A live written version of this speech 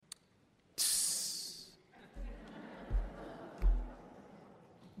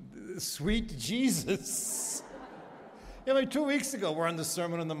Sweet Jesus. Yeah, like 2 weeks ago, we're on the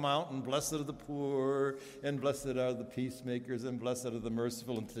Sermon on the Mount, and blessed are the poor, and blessed are the peacemakers, and blessed are the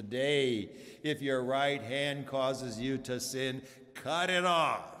merciful. And today, if your right hand causes you to sin, cut it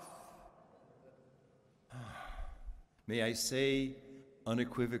off. May I say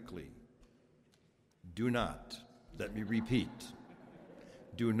unequivocally, do not, let me repeat,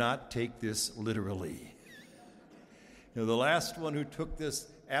 do not take this literally. The last one who took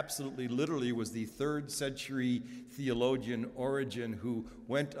this absolutely literally was the 3rd century theologian Origen, who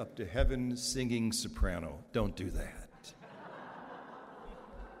went up to heaven singing soprano. Don't do that.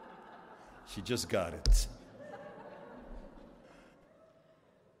 She just got it.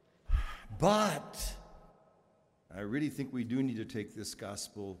 But I really think we do need to take this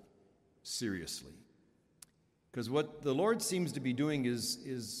gospel seriously. Because what the Lord seems to be doing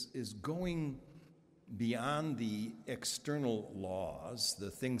is going beyond the external laws, the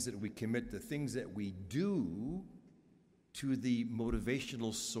things that we commit, the things that we do, to the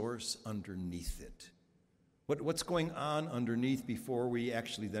motivational source underneath it. What's going on underneath before we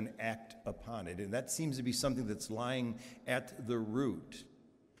actually then act upon it? And that seems to be something that's lying at the root.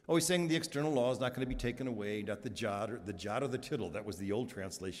 Always saying the external law is not going to be taken away, not the jot or the tittle. That was the old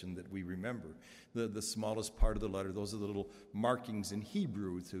translation that we remember. The smallest part of the letter, those are the little markings in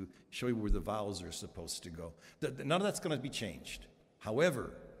Hebrew to show you where the vowels are supposed to go. None of that's going to be changed.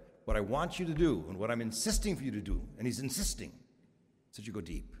 However, what I want you to do, and what I'm insisting for you to do, and he's insisting, is that you go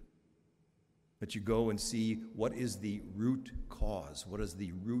deep. That you go and see what is the root cause, what is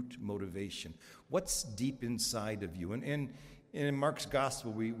the root motivation, what's deep inside of you. And in Mark's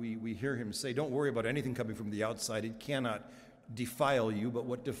gospel, we hear him say, don't worry about anything coming from the outside. It cannot defile you, but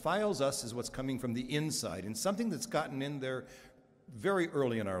what defiles us is what's coming from the inside, and something that's gotten in there very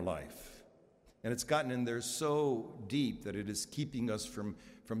early in our life. And it's gotten in there so deep that it is keeping us from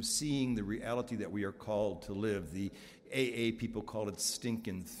seeing the reality that we are called to live. The AA people call it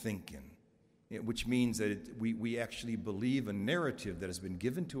stinking thinking, which means that we actually believe a narrative that has been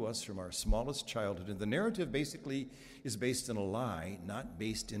given to us from our smallest childhood. And the narrative basically is based in a lie, not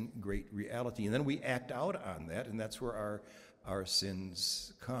based in great reality. And then we act out on that, and that's where our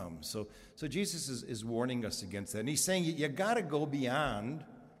sins come. So Jesus is warning us against that. And he's saying you got to go beyond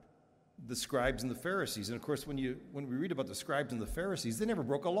the scribes and the Pharisees. And of course, when we read about the scribes and the Pharisees, they never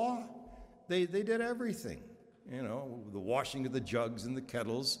broke a law. They did everything, the washing of the jugs and the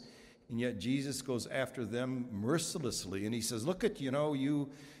kettles. And yet Jesus goes after them mercilessly, and he says, "Look at you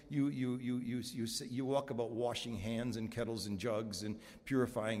walk about washing hands and kettles and jugs and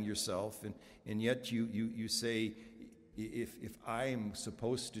purifying yourself, and yet you say, if I'm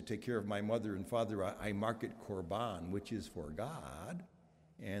supposed to take care of my mother and father, I mark it korban, which is for God,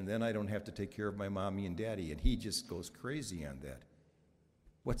 and then I don't have to take care of my mommy and daddy." And he just goes crazy on that.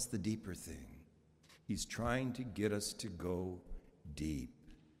 What's the deeper thing? He's trying to get us to go deep.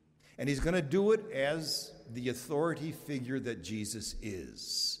 And he's going to do it as the authority figure that Jesus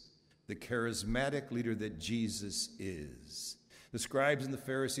is, the charismatic leader that Jesus is. The scribes and the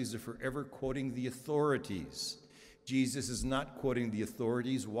Pharisees are forever quoting the authorities. Jesus is not quoting the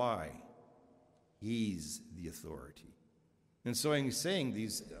authorities. Why? He's the authority. And so he's saying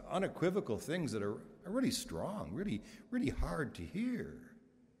these unequivocal things that are really strong, really, really hard to hear.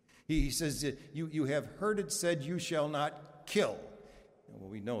 He says, you have heard it said, you shall not kill. Well,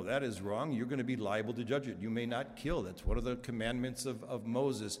 we know that is wrong. You're going to be liable to judge it. You may not kill. That's one of the commandments of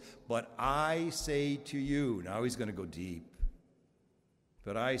Moses. But I say to you, now he's going to go deep.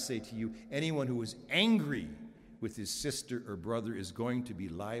 But I say to you, anyone who is angry with his sister or brother is going to be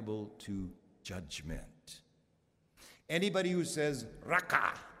liable to judgment. Anybody who says,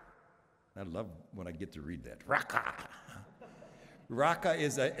 raka, I love when I get to read that, raka. Raka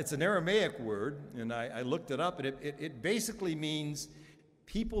it's an Aramaic word, and I looked it up, and it basically means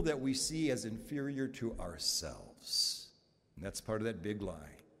people that we see as inferior to ourselves. And that's part of that big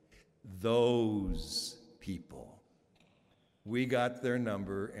lie. Those people. We got their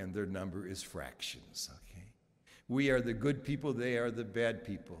number, and their number is fractions, okay? We are the good people, they are the bad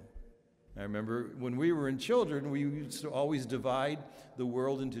people. I remember when we were in children, we used to always divide the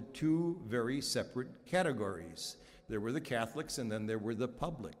world into two very separate categories. There were the Catholics, and then there were the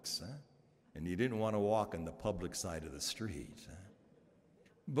publics. And you didn't want to walk on the public side of the street.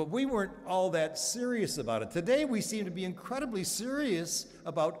 But we weren't all that serious about it. Today, we seem to be incredibly serious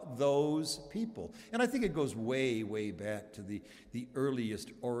about those people. And I think it goes way, way back to the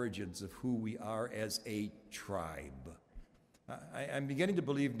earliest origins of who we are as a tribe. I'm beginning to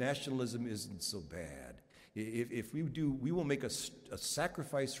believe nationalism isn't so bad. If we do, we will make a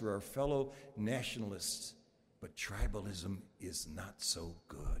sacrifice for our fellow nationalists. But tribalism is not so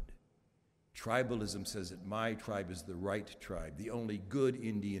good. Tribalism says that my tribe is the right tribe. The only good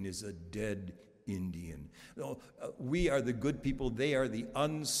Indian is a dead Indian. No, we are the good people. They are the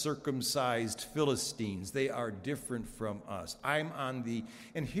uncircumcised Philistines. They are different from us. And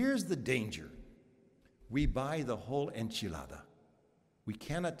here's the danger. We buy the whole enchilada. We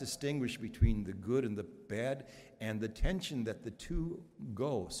cannot distinguish between the good and the bad and the tension that the two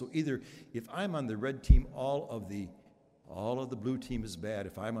go. So either if I'm on the red team, all of the blue team is bad.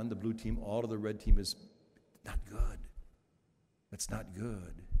 If I'm on the blue team, all of the red team is not good. That's not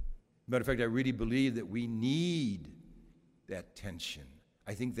good. Matter of fact, I really believe that we need that tension.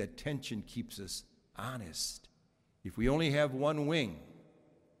 I think that tension keeps us honest. If we only have one wing,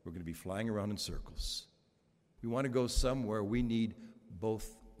 we're going to be flying around in circles. We want to go somewhere, we need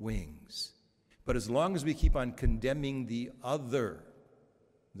both wings. But as long as we keep on condemning the other,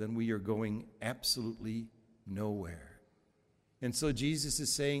 then we are going absolutely nowhere. And so Jesus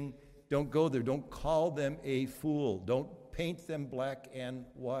is saying, don't go there. Don't call them a fool. Don't paint them black and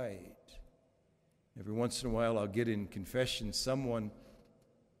white. Every once in a while, I'll get in confession someone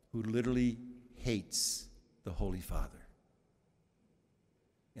who literally hates the Holy Father.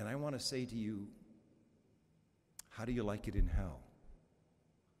 And I want to say to you, how do you like it in hell?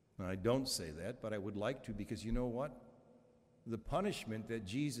 Now, I don't say that, but I would like to, because you know what? The punishment that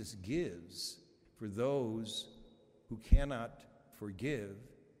Jesus gives for those who cannot forgive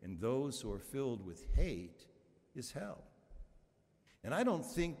and those who are filled with hate is hell. And I don't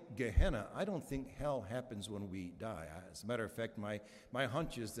think hell happens when we die. As a matter of fact, my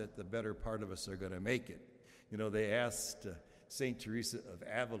hunch is that the better part of us are going to make it. You know, they asked St. Teresa of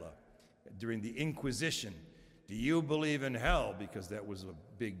Avila during the Inquisition, do you believe in hell? Because that was a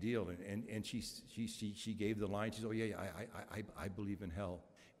big deal. And she gave the line, she said, oh yeah, I believe in hell.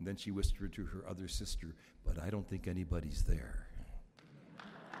 And then she whispered to her other sister, but I don't think anybody's there.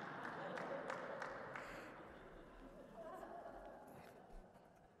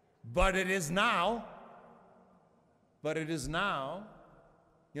 But it is now. You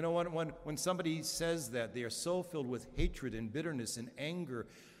know, when somebody says that, they are so filled with hatred and bitterness and anger,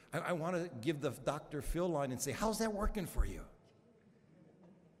 I want to give the Dr. Phil line and say, how's that working for you?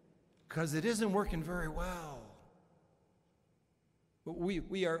 Because it isn't working very well. But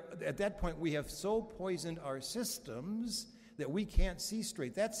we are, at that point, we have so poisoned our systems that we can't see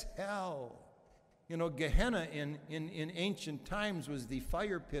straight. That's hell. You know, Gehenna in ancient times was the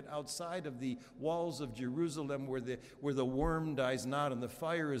fire pit outside of the walls of Jerusalem where the worm dies not and the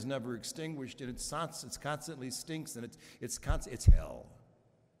fire is never extinguished, and it constantly stinks, and it's hell.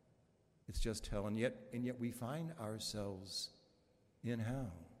 It's just hell, and yet we find ourselves in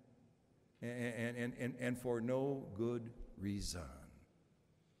hell, and for no good reason.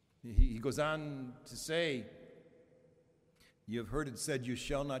 He goes on to say, you have heard it said, you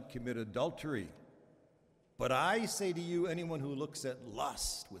shall not commit adultery. But I say to you, anyone who looks at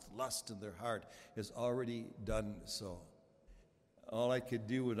lust with lust in their heart has already done so. All I could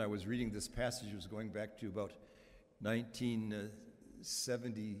do when I was reading this passage was going back to about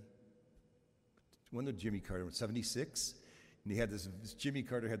 1970. When did Jimmy Carter? 76? And he had Jimmy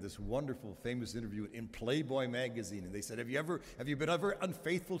Carter had this wonderful, famous interview in Playboy magazine. And they said, have you been ever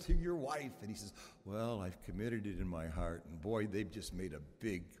unfaithful to your wife? And he says, well, I've committed it in my heart. And boy, they've just made a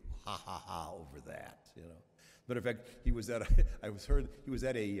big ha over that, you know. Matter of fact, he was at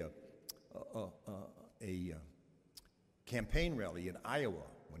a campaign rally in Iowa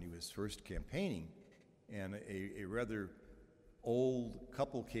when he was first campaigning, and a rather old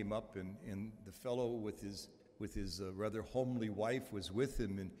couple came up, and the fellow with his rather homely wife was with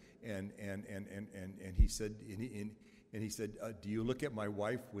him, and he said, do you look at my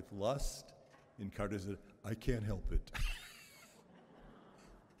wife with lust? And Carter said, I can't help it.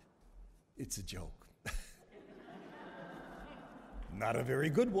 It's a joke. Not a very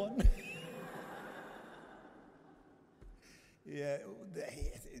good one. Yeah,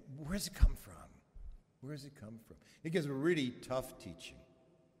 where's it come from? Where's it come from? It gives a really tough teaching.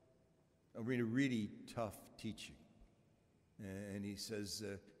 A really tough teaching. And he says,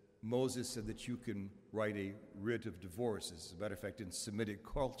 Moses said that you can write a writ of divorce. As a matter of fact, in Semitic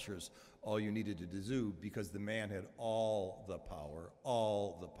cultures, all you needed to do, because the man had all the power,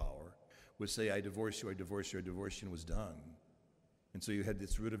 would say, I divorce you, and was done. And so you had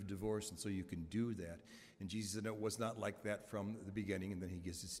this writ of divorce, and so you can do that. And Jesus said, no, it was not like that from the beginning, and then he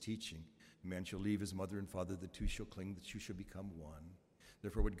gives his teaching. A man shall leave his mother and father, the two shall cling, the two shall become one.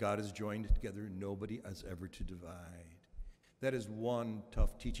 Therefore, what God has joined together, nobody has ever to divide. That is one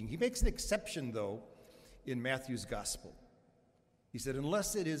tough teaching. He makes an exception, though, in Matthew's gospel. He said,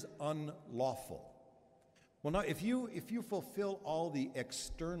 unless it is unlawful. Well, now, if you fulfill all the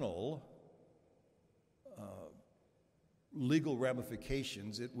external legal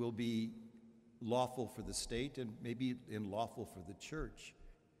ramifications. It will be lawful for the state and maybe unlawful for the church.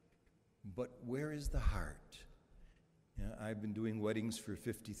 But where is the heart? I've been doing weddings for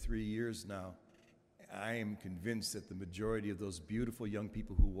 53 years now. I am convinced that the majority of those beautiful young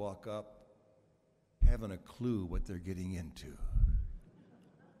people who walk up haven't a clue what they're getting into.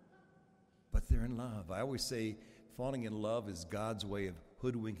 But they're in love. I always say falling in love is God's way of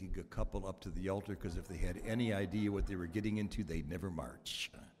hoodwinking a couple up to the altar, because if they had any idea what they were getting into, they'd never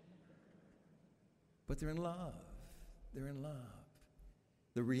march. But they're in love. They're in love.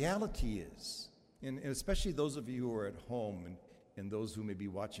 The reality is, and especially those of you who are at home and those who may be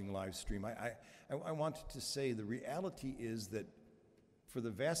watching live stream, I wanted to say the reality is that for the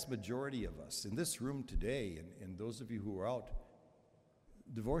vast majority of us in this room today, and those of you who are out,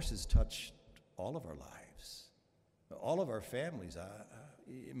 divorce has touched all of our lives, all of our families,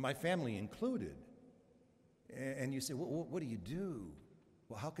 my family included. And you say, well, what do you do?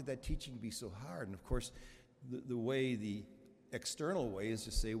 Well, how could that teaching be so hard? And of course, the external way is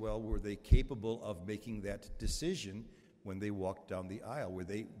to say, well, were they capable of making that decision when they walked down the aisle? Were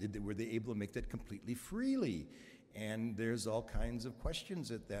they able to make that completely freely? And there's all kinds of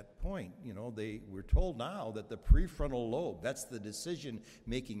questions at that point. We're told now that the prefrontal lobe, that's the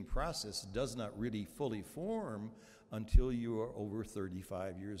decision-making process, does not really fully form until you are over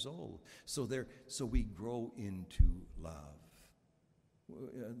 35 years old. So we grow into love.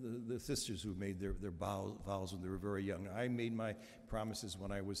 The sisters who made their vows when they were very young. I made my promises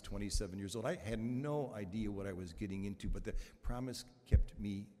when I was 27 years old. I had no idea what I was getting into, but the promise kept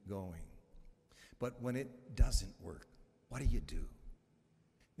me going. But when it doesn't work, what do?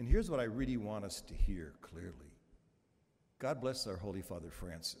 And here's what I really want us to hear clearly. God bless our Holy Father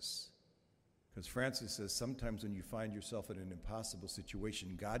Francis. Because Francis says sometimes when you find yourself in an impossible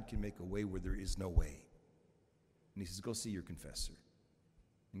situation, God can make a way where there is no way. And he says, go see your confessor.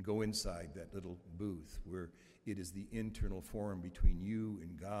 And go inside that little booth where it is the internal forum between you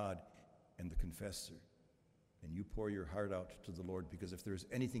and God and the confessor. And you pour your heart out to the Lord, because if there's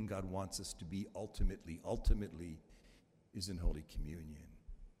anything God wants us to be ultimately, is in Holy Communion.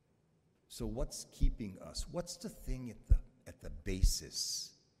 So what's keeping us? What's the thing at the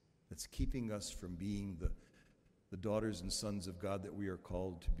basis that's keeping us from being the daughters and sons of God that we are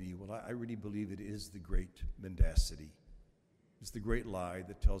called to be? Well, I really believe it is the great mendacity. It's the great lie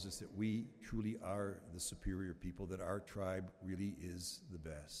that tells us that we truly are the superior people, that our tribe really is the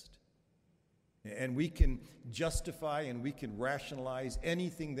best. And we can justify and we can rationalize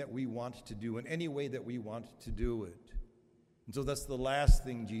anything that we want to do in any way that we want to do it. And so that's the last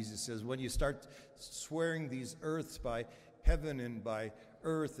thing Jesus says. When you start swearing these oaths by heaven and by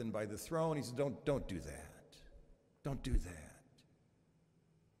earth and by the throne, he says, don't do that. Don't do that.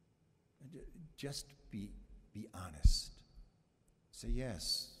 Just be honest. Say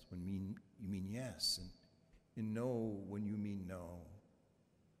yes when you mean yes, and no when you mean no.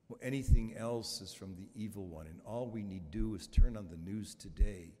 Well, anything else is from the evil one, and all we need do is turn on the news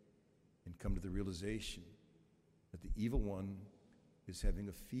today and come to the realization that the evil one is having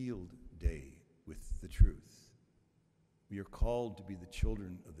a field day with the truth. We are called to be the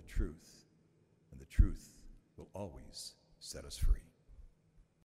children of the truth, and the truth will always set us free.